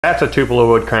That's a Tupelo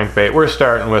wood crankbait. We're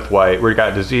starting with white. We've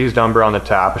got diseased umber on the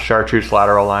top, a chartreuse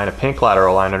lateral line, a pink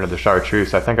lateral line under the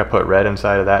chartreuse. I think I put red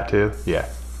inside of that too. Yeah,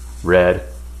 red.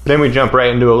 Then we jump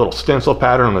right into a little stencil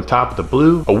pattern on the top of the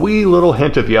blue, a wee little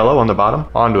hint of yellow on the bottom,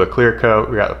 onto a clear coat.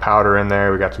 We got the powder in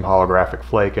there, we got some holographic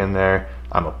flake in there.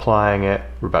 I'm applying it.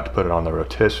 We're about to put it on the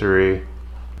rotisserie,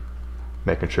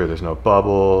 making sure there's no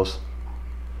bubbles.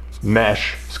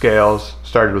 Mesh scales,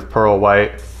 started with pearl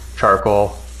white,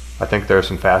 charcoal. I think there's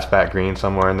some fastback green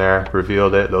somewhere in there.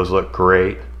 Revealed it, those look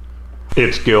great.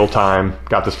 It's gill time.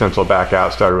 Got the stencil back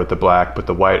out, started with the black, put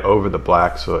the white over the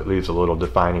black so it leaves a little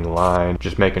defining line.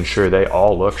 Just making sure they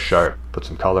all look sharp. Put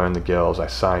some color in the gills, I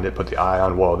signed it, put the eye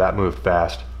on. Whoa, that moved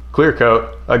fast. Clear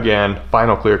coat, again,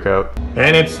 final clear coat.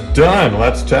 And it's done,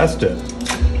 let's test it.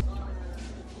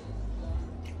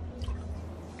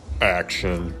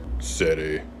 Action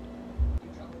City.